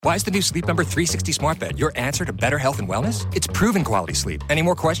Why is the new Sleep Number 360 smart bed your answer to better health and wellness? It's proven quality sleep. Any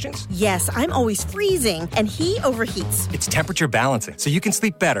more questions? Yes, I'm always freezing, and he overheats. It's temperature balancing, so you can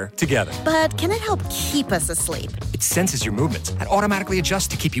sleep better together. But can it help keep us asleep? It senses your movements and automatically adjusts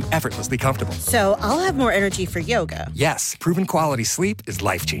to keep you effortlessly comfortable. So I'll have more energy for yoga. Yes, proven quality sleep is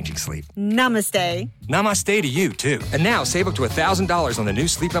life-changing sleep. Namaste. Namaste to you, too. And now, save up to $1,000 on the new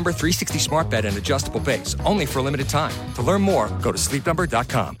Sleep Number 360 smart bed and adjustable base, only for a limited time. To learn more, go to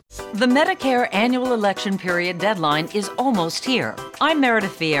sleepnumber.com. The Medicare annual election period deadline is almost here. I'm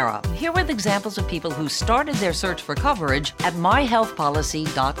Meredith Vieira, here with examples of people who started their search for coverage at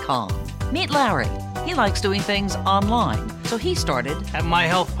myhealthpolicy.com. Meet Larry. He likes doing things online, so he started at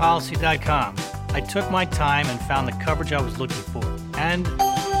myhealthpolicy.com. I took my time and found the coverage I was looking for. And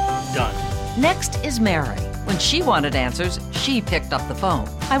done. Next is Mary. When she wanted answers, she picked up the phone.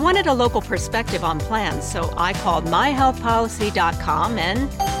 I wanted a local perspective on plans, so I called myhealthpolicy.com and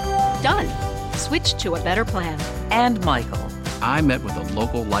done. Switched to a better plan. And Michael. I met with a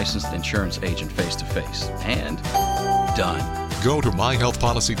local licensed insurance agent face-to-face and done. Go to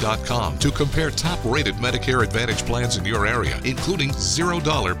myhealthpolicy.com to compare top-rated Medicare Advantage plans in your area, including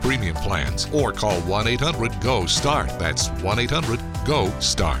 $0 premium plans, or call 1-800-GO-START. That's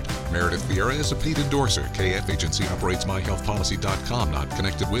 1-800-GO-START. Meredith Vieira is a paid endorser. KF Agency operates myhealthpolicy.com, not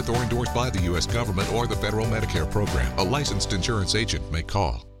connected with or endorsed by the U.S. government or the federal Medicare program. A licensed insurance agent may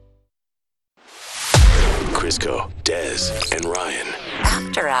call. Crisco, Dez and Ryan.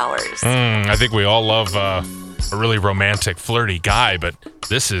 After Hours. I think we all love a really romantic, flirty guy, but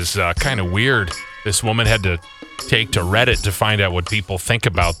this is kind of weird. This woman had to take to Reddit to find out what people think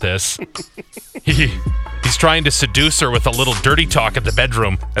about this. He's trying to seduce her with a little dirty talk at the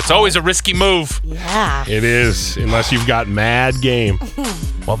bedroom. That's always a risky move. Yeah. It is, unless you've got mad game.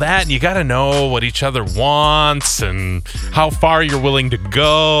 Well, that, and you got to know what each other wants and how far you're willing to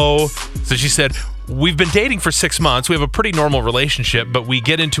go. So she said, we've been dating for 6 months. We have a pretty normal relationship, but we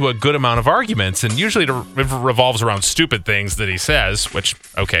get into a good amount of arguments, and usually it revolves around stupid things that he says, which,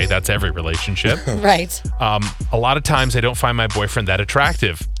 okay, that's every relationship. Right. A lot of times I don't find my boyfriend that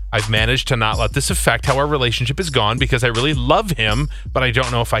attractive. I've managed to not let this affect how our relationship has gone because I really love him, but I don't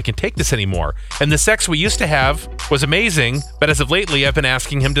know if I can take this anymore. And the sex we used to have was amazing, but as of lately, I've been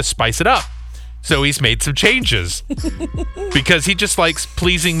asking him to spice it up. So he's made some changes because he just likes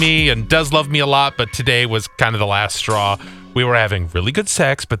pleasing me and does love me a lot, but today was kind of the last straw. We were having really good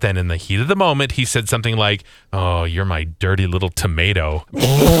sex, but then in the heat of the moment, he said something like, "Oh, you're my dirty little tomato."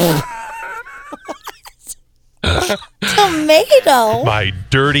 Tomato? My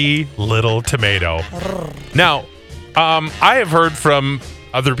dirty little tomato. Now, I have heard from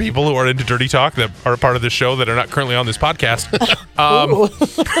other people who are into dirty talk that are a part of this show that are not currently on this podcast.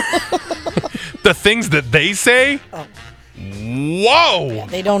 The things that they say, whoa! Yeah,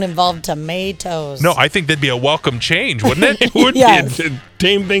 they don't involve tomatoes. No, I think that'd be a welcome change, wouldn't it? It would Yes. be to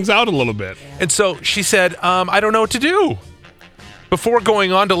tame things out a little bit. And so she said, I don't know what to do. Before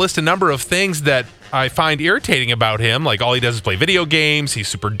going on to list a number of things that I find irritating about him, like all he does is play video games, he's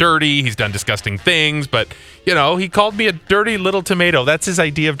super dirty, he's done disgusting things, but, you know, he called me a dirty little tomato. That's his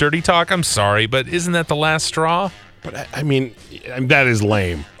idea of dirty talk. I'm sorry, but isn't that the last straw? But I mean, that is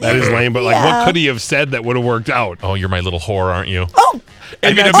lame. That is lame. But like, what could he have said that would have worked out? Oh, you're my little whore, aren't you? Oh!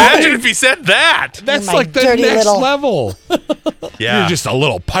 I mean, imagine if he said that. That's like the next level. Yeah. You're just a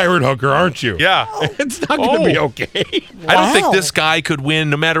little pirate hooker, aren't you? Yeah. It's not going to be okay. I don't think this guy could win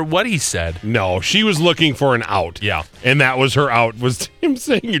no matter what he said. No, she was looking for an out. Yeah. And that was her out, was him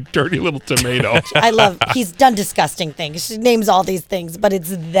saying, "You dirty little tomato." He's done disgusting things. She names all these things, but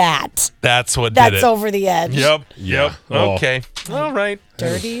it's that. That's what did it. That's over the edge. Yep. Oh. Okay. All right.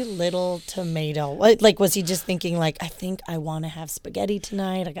 Dirty little tomato. Like, was he just thinking, like, I think I want to have spaghetti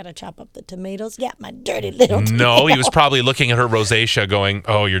tonight. I got to chop up the tomatoes. Yeah, my dirty little tomato. No, he was probably looking at her rosacea going,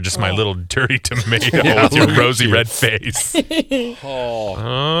 "Oh, you're just my little dirty tomato with your rosy red face." Okay.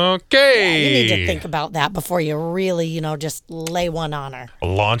 Yeah, you need to think about that before you really, just lay one on her.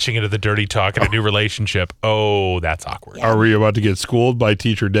 Launching into the dirty talk in a new relationship. Oh, that's awkward. Are we about to get schooled by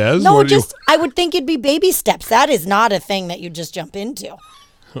Teacher Dez? No, I would think it'd be baby steps. That is not a thing that you just jump into.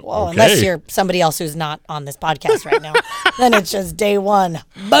 Well, Okay. unless you're somebody else who's not on this podcast right now. Then it's just day one.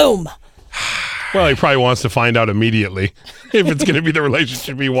 Boom. Well, he probably wants to find out immediately if it's going to be the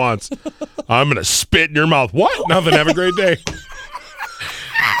relationship he wants. I'm going to spit in your mouth. What? Nothing. Have a great day.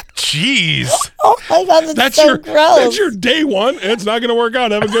 Jeez. Oh my God, that's so gross. That's your day one. It's not going to work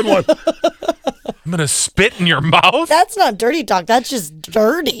out. Have a good one. I'm going to spit in your mouth? That's not dirty talk. That's just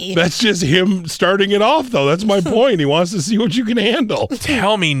dirty. That's just him starting it off, though. That's my point. He wants to see what you can handle.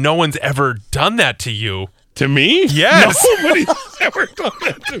 Tell me no one's ever done that to you. To me? Yes. Nobody's ever done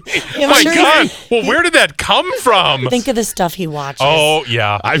that to me. Yeah, My sure. God. Well, where did that come from? Think of the stuff he watches. Oh,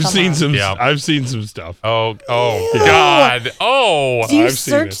 yeah. I've seen some stuff. Oh, Ew. God. Oh. Do you I've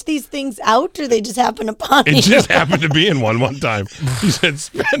seen search it. these things out, or they just happen upon you? It just happened to be in one time. He said,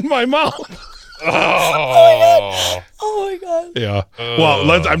 "Spit in my mouth." Oh. Oh my God. Yeah.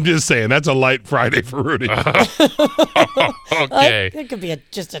 Well, I'm just saying that's a light Friday for Rudy. Okay. It could be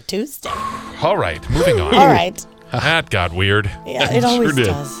just a Tuesday. All right. Moving on. All right. That got weird. Yeah, it always did.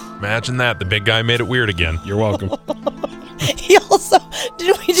 does. Imagine that. The big guy made it weird again. You're welcome. He also,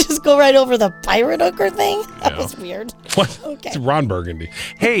 didn't we just go right over the pirate hooker thing? That was weird. What? Okay. It's Ron Burgundy.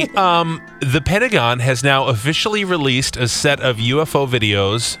 Hey, the Pentagon has now officially released a set of UFO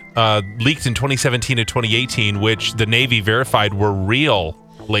videos leaked in 2017 and 2018, which the Navy verified were real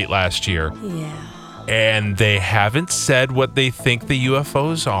late last year. Yeah. And they haven't said what they think the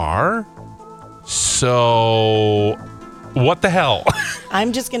UFOs are. So, what the hell?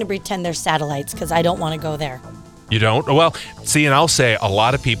 I'm just going to pretend they're satellites because I don't want to go there. You don't? Well, see, and I'll say a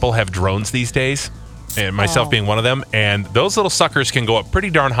lot of people have drones these days, and myself being one of them, and those little suckers can go up pretty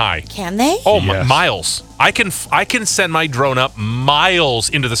darn high. Can they? Oh, Yes. miles. I can send my drone up miles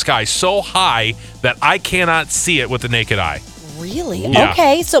into the sky so high that I cannot see it with the naked eye. Really? Yeah.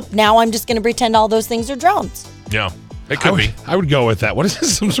 Okay, so now I'm just going to pretend all those things are drones. Yeah, it could be. I would go with that. What is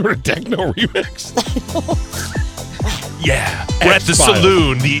this? Some sort of techno remix? Yeah. We're at the X-Files.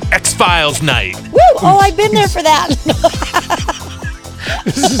 saloon, the X-Files night. Woo! Oh, I've been there for that.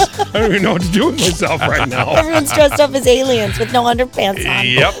 I don't even know what to do with myself right now. Everyone's dressed up as aliens with no underpants on.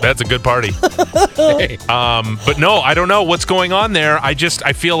 Yep, that's a good party. But no, I don't know what's going on there. I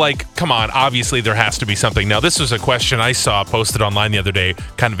feel like, come on, obviously there has to be something. Now, this was a question I saw posted online the other day,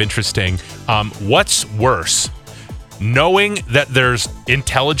 kind of interesting. What's worse, knowing that there's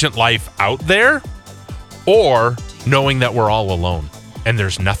intelligent life out there, or knowing that we're all alone and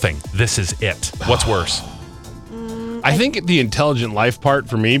there's nothing? This is it. What's worse? I think the intelligent life part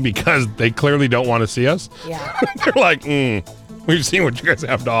for me, because they clearly don't want to see us. Yeah. They're like, we've seen what you guys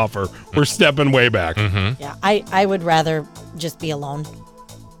have to offer. We're stepping way back. Mm-hmm. Yeah, I would rather just be alone.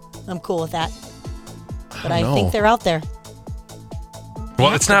 I'm cool with that. But I think they're out there.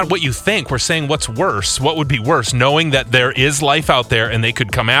 Well, it's not what you think. We're saying what's worse. What would be worse? Knowing that there is life out there and they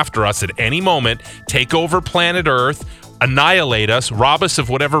could come after us at any moment, take over planet Earth, annihilate us, rob us of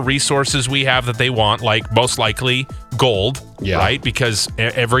whatever resources we have that they want, like most likely gold, right? Because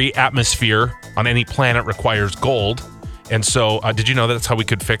every atmosphere on any planet requires gold. And so, did you know that's how we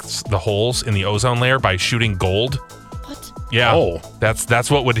could fix the holes in the ozone layer? By shooting gold? What? Yeah. Oh.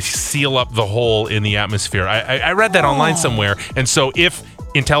 That's what would seal up the hole in the atmosphere. I read that online somewhere. And so if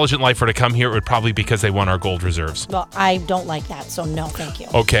intelligent life were to come here, it would probably be because they want our gold reserves. Well, I don't like that, so no, thank you.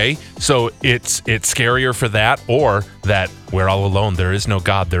 Okay, so it's scarier for that, or that we're all alone. There is no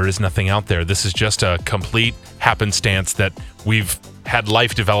God. There is nothing out there. This is just a complete happenstance that we've had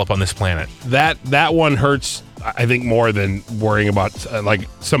life develop on this planet. That one hurts, I think, more than worrying about like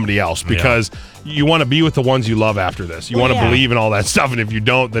somebody else, because you want to be with the ones you love after this. You want to believe in all that stuff, and if you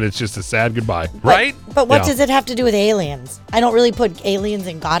don't, then it's just a sad goodbye. Right? But what does it have to do with aliens? I don't really put aliens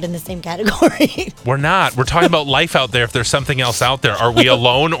and God in the same category. We're not. We're talking about life out there. If there's something else out there, are we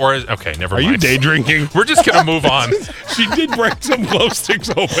alone, or okay, never mind. Are you day drinking? We're just gonna move on. She did break some glow sticks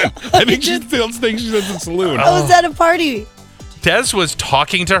open. I think she still thinks she's at the saloon. I was at a party. Des was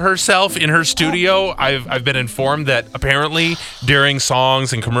talking to herself in her studio. I've been informed that apparently during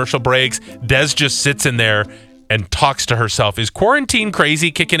songs and commercial breaks, Des just sits in there and talks to herself. Is quarantine crazy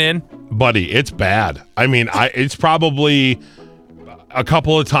kicking in? Buddy, it's bad. I mean, it's probably a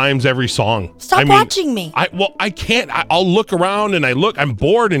couple of times every song. Stop watching me. I can't. I'll look around and I'm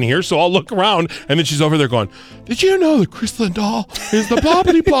bored in here, so I'll look around, and then she's over there going, "Did you know that Chris Lindahl is the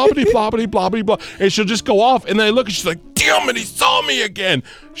blobbity blobbity blobbity blobbity blah?" And she'll just go off, and then I look, and she's like, "Damn it, he saw me again."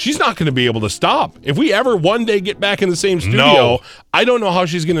 She's not going to be able to stop. If we ever one day get back in the same studio, I don't know how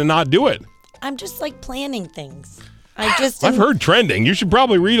she's going to not do it. I'm just like planning things. I've heard trending. You should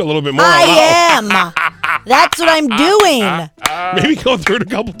probably read a little bit more. I am. That's what I'm doing. Maybe go through it a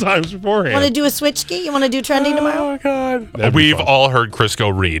couple times beforehand. Want to do a switch ski? You want to do trending tomorrow? Oh, God. We've all heard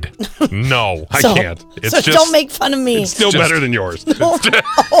Crisco read. No, I can't. It's just, don't make fun of me. It's still better than yours.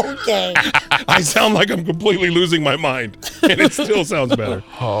 Okay. I sound like I'm completely losing my mind, and it still sounds better.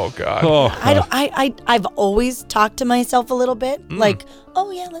 Oh, God. Oh. I've always talked to myself a little bit, like,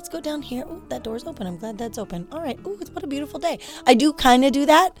 oh, yeah, let's go down here. Oh, that door's open. I'm glad that's open. All right. Oh, what a beautiful day. I do kind of do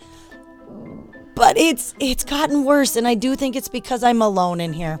that. But it's gotten worse, and I do think it's because I'm alone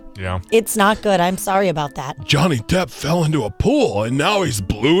in here. Yeah. It's not good. I'm sorry about that. Johnny Depp fell into a pool, and now he's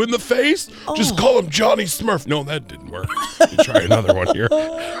blue in the face? Just call him Johnny Smurf. No, that didn't work. Let me try another one here.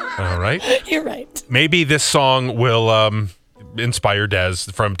 All right. You're right. Maybe this song will inspire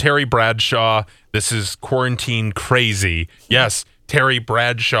Dez. From Terry Bradshaw, this is Quarantine Crazy. Yes, Terry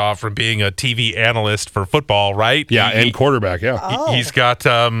Bradshaw from being a TV analyst for football, right? Yeah, and quarterback, yeah. He's got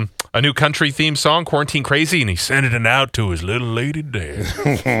a new country theme song, Quarantine Crazy, and he's sending it out to his little lady Dez.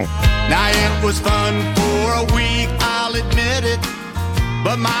 Now it was fun for a week, I'll admit it,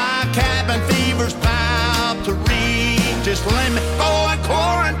 but my cabin fever's about to reach its limit. Going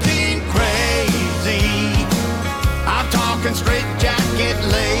quarantine crazy. I'm talking straight jacket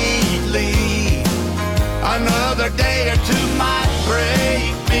lately. Another day or two might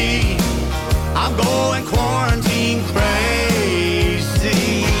break me. I'm going quarantine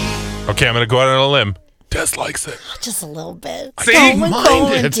crazy. Okay, I'm going to go out on a limb. Des likes it. Just a little bit. See? Going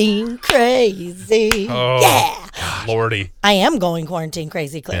quarantine crazy. Oh, yeah. Lordy. I am going quarantine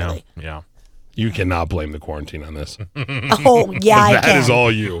crazy, clearly. Yeah. You cannot blame the quarantine on this. Oh, yeah, I can. That is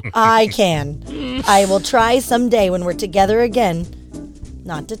all you. I can. I will try someday when we're together again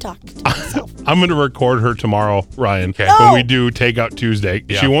not to talk to myself. I'm going to record her tomorrow, Ryan, Okay. when we do Takeout Tuesday.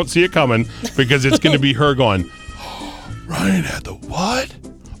 Yeah. She won't see it coming because it's going to be her going, Ryan had the what?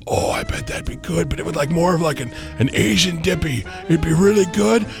 Oh, I bet that'd be good, but it would like more of like an Asian dippy. It'd be really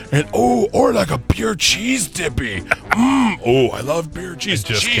good. And or like a beer cheese dippy. I love beer cheese. I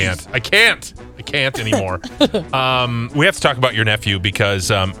just cheese. can't. I can't anymore. We have to talk about your nephew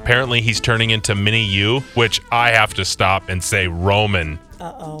because apparently he's turning into mini you, which I have to stop and say Roman.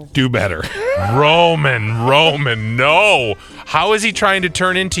 Uh-oh. Do better. Roman, no. How is he trying to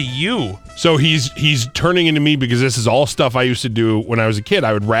turn into you? So he's turning into me because this is all stuff I used to do when I was a kid.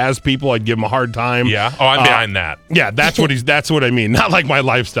 I would razz people. I'd give them a hard time. Yeah. Oh, I'm behind that. Yeah, that's what I mean. Not like my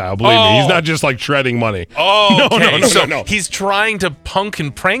lifestyle. Believe me, he's not just like shredding money. Oh, okay. No. He's trying to punk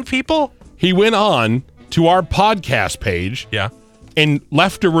and prank people? He went on to our podcast page, and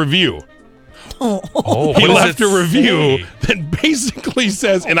left a review. He left a review that basically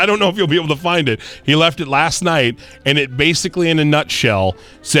says, and I don't know if you'll be able to find it. He left it last night, and it basically, in a nutshell,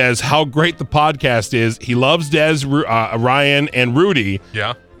 says how great the podcast is. He loves Dez, Ryan, and Rudy.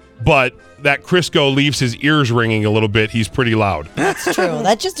 Yeah. But that Crisco leaves his ears ringing a little bit. He's pretty loud. That's true.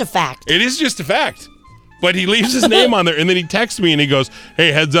 That's just a fact. It is just a fact. But he leaves his name on there, and then he texts me, and he goes,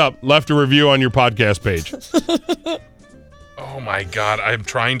 hey, heads up, left a review on your podcast page. Oh, my God. I'm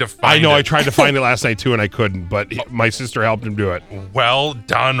trying to find it. I know. I tried to find it last night, too, and I couldn't. But my sister helped him do it. Well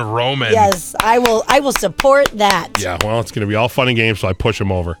done, Roman. Yes, I will support that. Yeah, well, it's going to be all fun and games, so I push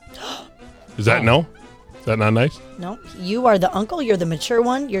him over. Is that no? Is that not nice? No, you are the uncle. You're the mature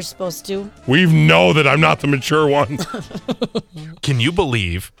one. You're supposed to. We know that I'm not the mature one. Can you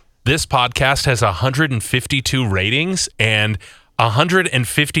believe this podcast has 152 ratings and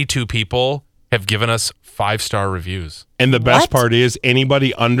 152 people have given us 5-star reviews? And the best part is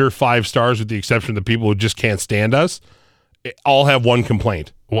anybody under 5 stars, with the exception of the people who just can't stand us, all have one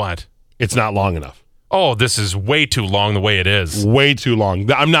complaint. What? It's not long enough. Oh, this is way too long the way it is. Way too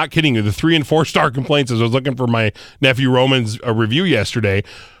long. I'm not kidding you. The 3- and 4-star complaints, as I was looking for my nephew Roman's review yesterday,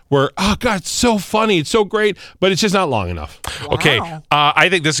 were, oh, God, it's so funny. It's so great, but it's just not long enough. Wow. Okay, I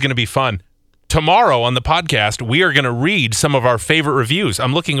think this is going to be fun. Tomorrow on the podcast, we are going to read some of our favorite reviews.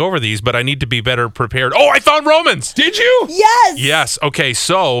 I'm looking over these, but I need to be better prepared. Oh, I found Roman's. Did you? Yes. Yes. Okay,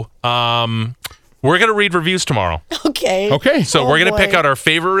 so we're going to read reviews tomorrow. Okay. So we're going to pick out our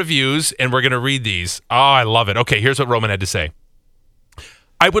favorite reviews, and we're going to read these. Oh, I love it. Okay, here's what Roman had to say.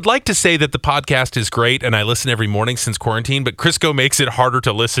 I would like to say that the podcast is great and I listen every morning since quarantine, but Crisco makes it harder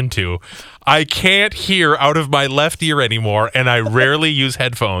to listen to. I can't hear out of my left ear anymore, and I rarely use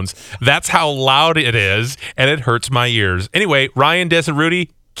headphones. That's how loud it is, and it hurts my ears. Anyway, Ryan, Des, and Rudy,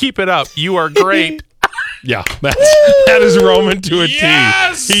 keep it up. You are great. Yeah, that is Roman to a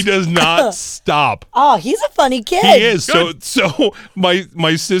Yes! T. He does not stop. Oh, he's a funny kid. He is. So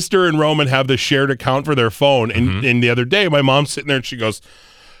my sister and Roman have the shared account for their phone, and the other day my mom's sitting there and she goes,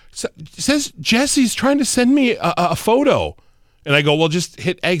 says Jesse's trying to send me a photo. And I go, well, just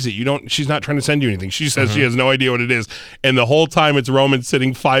hit exit. She's not trying to send you anything. She says she has no idea what it is. And the whole time it's Roman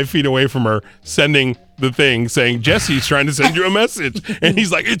sitting 5 feet away from her, sending the thing saying, Jesse's trying to send you a message. And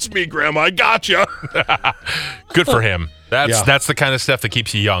he's like, it's me, Grandma. I gotcha. Good for him. That's the kind of stuff that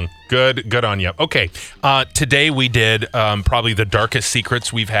keeps you young. Good on you. Okay. Today we did probably the darkest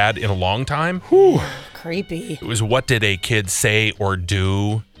secrets we've had in a long time. Whew. Creepy. It was, what did a kid say or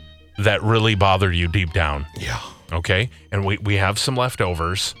do that really bothered you deep down? Yeah. Okay, and we have some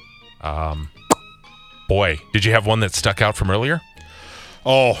leftovers. boy, did you have one that stuck out from earlier?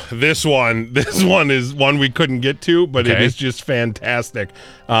 Oh, this one is one we couldn't get to, but it is just fantastic.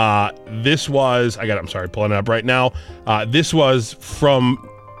 This was, I'm sorry, pulling it up right now. This was from...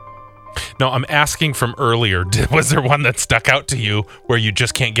 No, I'm asking from earlier. Was there one that stuck out to you where you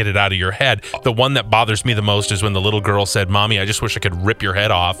just can't get it out of your head? The one that bothers me the most is when the little girl said, "Mommy, I just wish I could rip your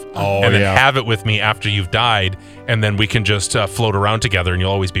head off and then have it with me after you've died, and then we can just float around together and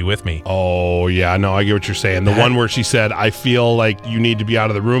you'll always be with me." Oh, yeah. No, I get what you're saying. The one where she said, "I feel like you need to be out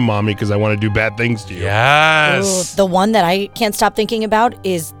of the room, Mommy, because I want to do bad things to you." Yes. Ooh, the one that I can't stop thinking about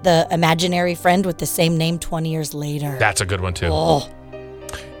is the imaginary friend with the same name 20 years later. That's a good one, too. Oh.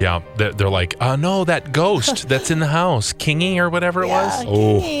 Yeah, they're like, no, that ghost that's in the house, Kingy or whatever it was.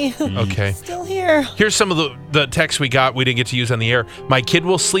 Kingy. Oh, okay. Still here. Here's some of the texts we got. We didn't get to use on the air. My kid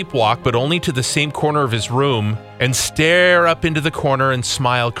will sleepwalk, but only to the same corner of his room and stare up into the corner and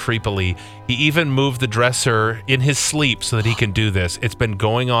smile creepily. He even moved the dresser in his sleep so that he can do this. It's been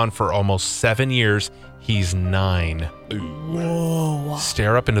going on for almost 7 years. He's 9. Whoa.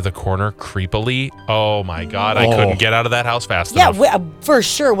 Stare up into the corner creepily. Oh my God, I couldn't get out of that house fast enough. Yeah, for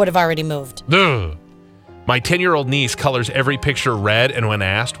sure would have already moved. Ugh. My 10-year-old niece colors every picture red, and when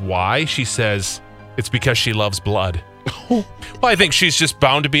asked why, she says it's because she loves blood. Well, I think she's just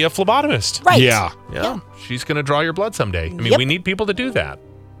bound to be a phlebotomist. Right. Yeah. She's going to draw your blood someday. I mean, we need people to do that.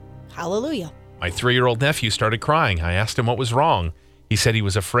 Hallelujah. My 3-year-old nephew started crying. I asked him what was wrong. He said he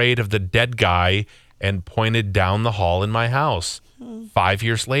was afraid of the dead guy and pointed down the hall in my house. 5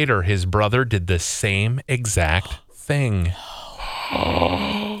 years later, his brother did the same exact thing.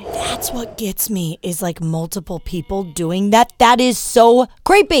 That's what gets me, is like multiple people doing that. That is so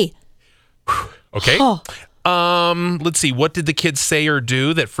creepy. Okay. Let's see. What did the kid say or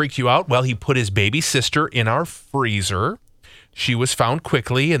do that freaked you out? Well, he put his baby sister in our freezer. She was found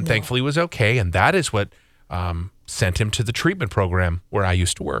quickly and thankfully was okay. And that is what sent him to the treatment program where I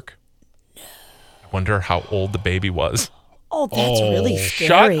used to work. I wonder how old the baby was. Oh, that's really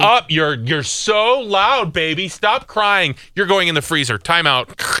scary. Shut up. You're so loud, baby. Stop crying. You're going in the freezer. Time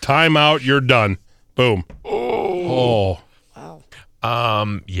out. Time out. You're done. Boom. Oh. Wow.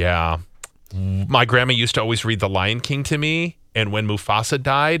 Yeah. My grandma used to always read The Lion King to me, and when Mufasa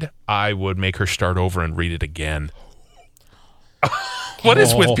died, I would make her start over and read it again. What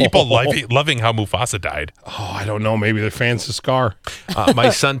is with people loving how Mufasa died? Oh, I don't know. Maybe they're fans of Scar. My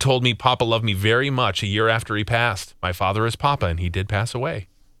son told me Papa loved me very much a year after he passed. My father is Papa, and he did pass away.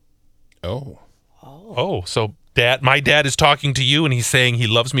 Oh, so my dad is talking to you, and he's saying he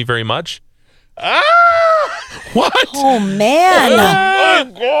loves me very much? What? Oh,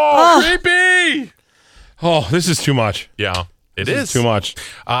 man. Creepy. Oh, this is too much. Yeah. It This is too much.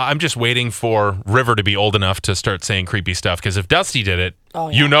 I'm just waiting for River to be old enough to start saying creepy stuff, because if Dusty did it,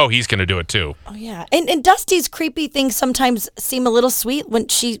 you know he's going to do it too. Oh, yeah. And Dusty's creepy things sometimes seem a little sweet. When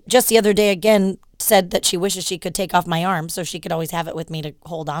she, just the other day again, said that she wishes she could take off my arm so she could always have it with me to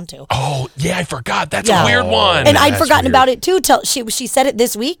hold on to. Oh, yeah, I forgot. That's a weird one. And I'd forgotten about it too till she said it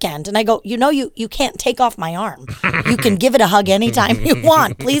this weekend. And I go, you can't take off my arm. You can give it a hug anytime you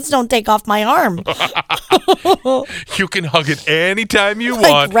want. Please don't take off my arm. You can hug it anytime you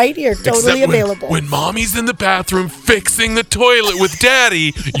Like want. right here, totally available. When Mommy's in the bathroom fixing the toilet with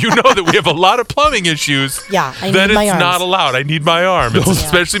Daddy, you know that we have a lot of plumbing issues. Yeah, I then need my it's arms. not allowed. I need my arm,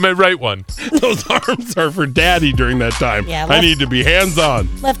 especially my right one. Those arms are for Daddy during that time. Yeah, I need to be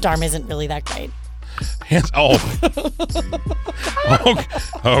hands-on. Left arm isn't really that great.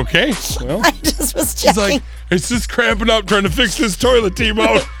 Okay. Well, I just was checking. she's like, it's just cramping up trying to fix this toilet,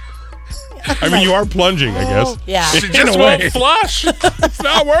 T-Bone. I mean, you are plunging, I guess. Yeah. She just won't flush. It's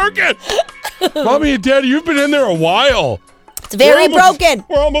not working. Mommy and Daddy, you've been in there a while. It's very broken.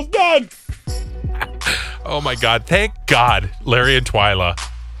 We're almost done. Oh, my God. Thank God Larry and Twyla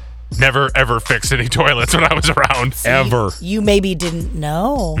never, ever fixed any toilets when I was around. Ever. You maybe didn't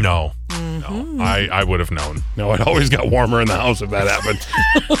know. No. I would have known. No, it always got warmer in the house if that happened.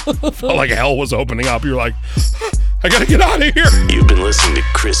 Felt like hell was opening up. You're like, I got to get out of here. You've been listening to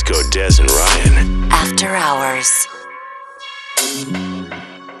Crisco, Dez, and Ryan. After Hours.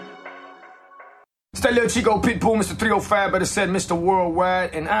 It's that little Chico Pitbull, Mr. 305, better said Mr.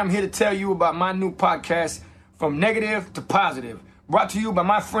 Worldwide, and I'm here to tell you about my new podcast, From Negative to Positive, brought to you by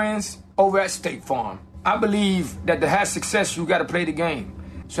my friends over at State Farm. I believe that to have success, you got to play the game,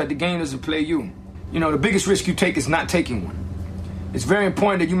 so that the game doesn't play you. You know, the biggest risk you take is not taking one. It's very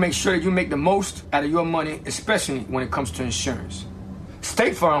important that you make sure that you make the most out of your money, especially when it comes to insurance.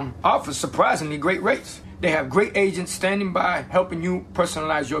 State Farm offers surprisingly great rates. They have great agents standing by helping you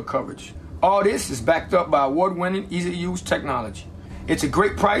personalize your coverage. All this is backed up by award-winning, easy-to-use technology. It's a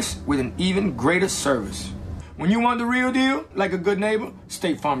great price with an even greater service. When you want the real deal, like a good neighbor,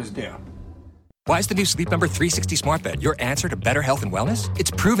 State Farm is there. Why is the new Sleep Number 360 smart bed your answer to better health and wellness?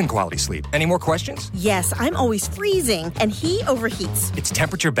 It's proven quality sleep. Any more questions? Yes, I'm always freezing, and he overheats. It's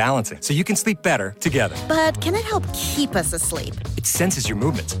temperature balancing, so you can sleep better together. But can it help keep us asleep? It senses your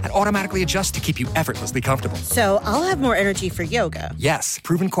movements and automatically adjusts to keep you effortlessly comfortable. So I'll have more energy for yoga. Yes,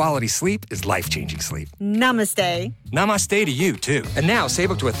 proven quality sleep is life-changing sleep. Namaste. Namaste to you, too. And now,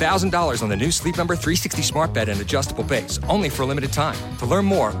 save up to $1,000 on the new Sleep Number 360 smart bed and adjustable base, only for a limited time. To learn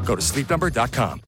more, go to sleepnumber.com.